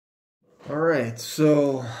Alright,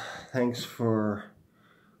 so thanks for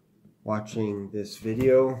watching this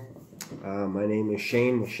video. My name is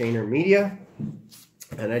Shane with ShanerMedia,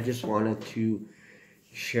 and I just wanted to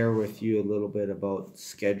share with you a little bit about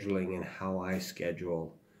scheduling and how I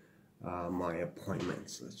schedule my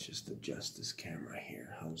appointments. Let's just adjust this camera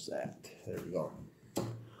here. How's that? There we go.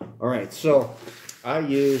 Alright, so I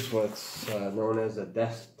use what's known as a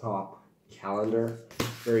desktop calendar.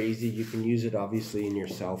 Very easy. You can use it obviously in your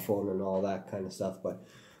cell phone and all that kind of stuff, but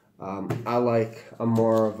I'm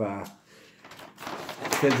more of a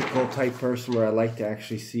physical type person where I like to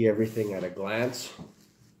actually see everything at a glance.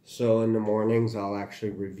 So in the mornings I'll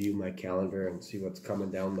actually review my calendar and see what's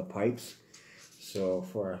coming down the pipes. So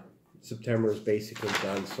for September is basically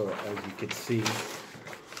done. So as you can see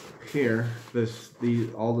here,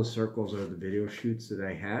 all the circles are the video shoots that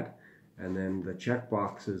I had. And then the check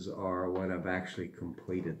boxes are when I've actually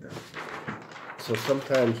completed them. So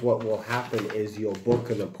sometimes what will happen is you'll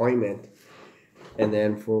book an appointment, and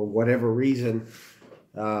then for whatever reason,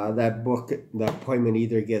 that appointment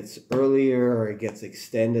either gets earlier or it gets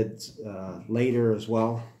extended later as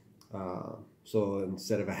well. So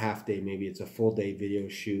instead of a half day, maybe it's a full day video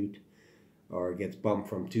shoot, or it gets bumped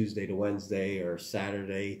from Tuesday to Wednesday or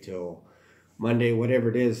Saturday till Monday, whatever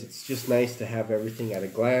it is. It's just nice to have everything at a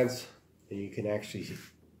glance. And you can actually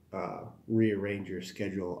rearrange your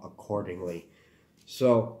schedule accordingly.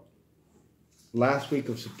 So last week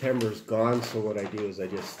of September is gone, so what I do is I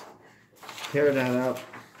just tear that up,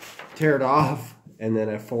 tear it off, and then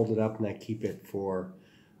I fold it up and I keep it for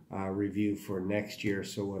review for next year.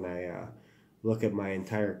 So when I look at my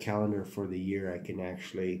entire calendar for the year, I can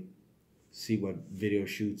actually see what video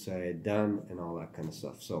shoots I had done and all that kind of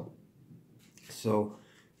stuff. So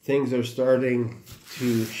things are starting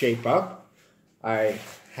to shape up. I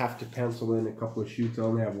have to pencil in a couple of shoots. I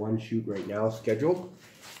only have one shoot right now scheduled,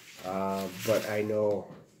 but I know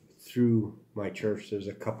through my church there's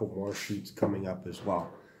a couple more shoots coming up as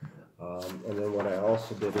well. And then what I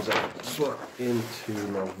also did is I swept into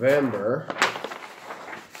November.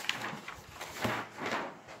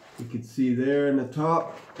 You can see there in the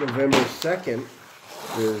top, November 2nd,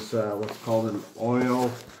 there's what's called an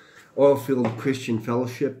Oilfield Christian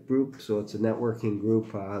Fellowship group. So it's a networking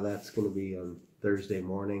group that's going to be on Thursday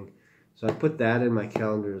morning. So I put that in my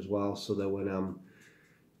calendar as well, so that when I'm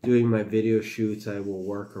doing my video shoots, I will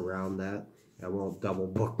work around that. I won't double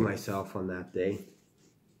book myself on that day.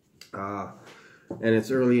 And it's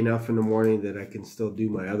early enough in the morning that I can still do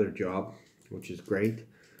my other job, which is great.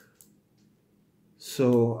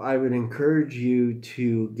 So I would encourage you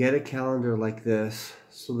to get a calendar like this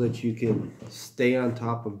so that you can stay on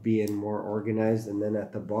top of being more organized. And then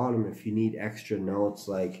at the bottom, if you need extra notes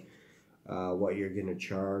like what you're going to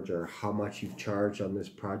charge or how much you've charged on this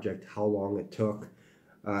project, how long it took,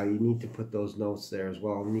 you need to put those notes there as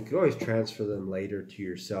well. And you can always transfer them later to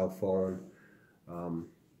your cell phone,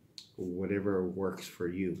 whatever works for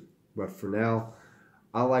you. But for now,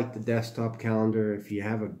 I like the desktop calendar. If you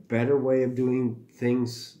have a better way of doing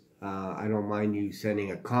things, I don't mind you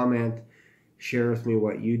sending a comment. Share with me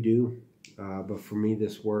what you do. But for me,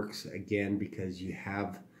 this works, again, because you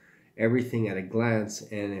have everything at a glance.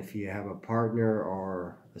 And if you have a partner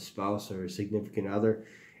or a spouse or a significant other,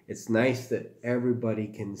 it's nice that everybody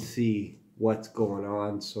can see what's going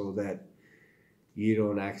on so that you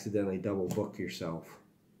don't accidentally double book yourself.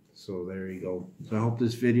 So there you go. So I hope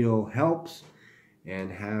this video helps,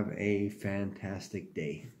 and have a fantastic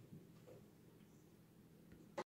day.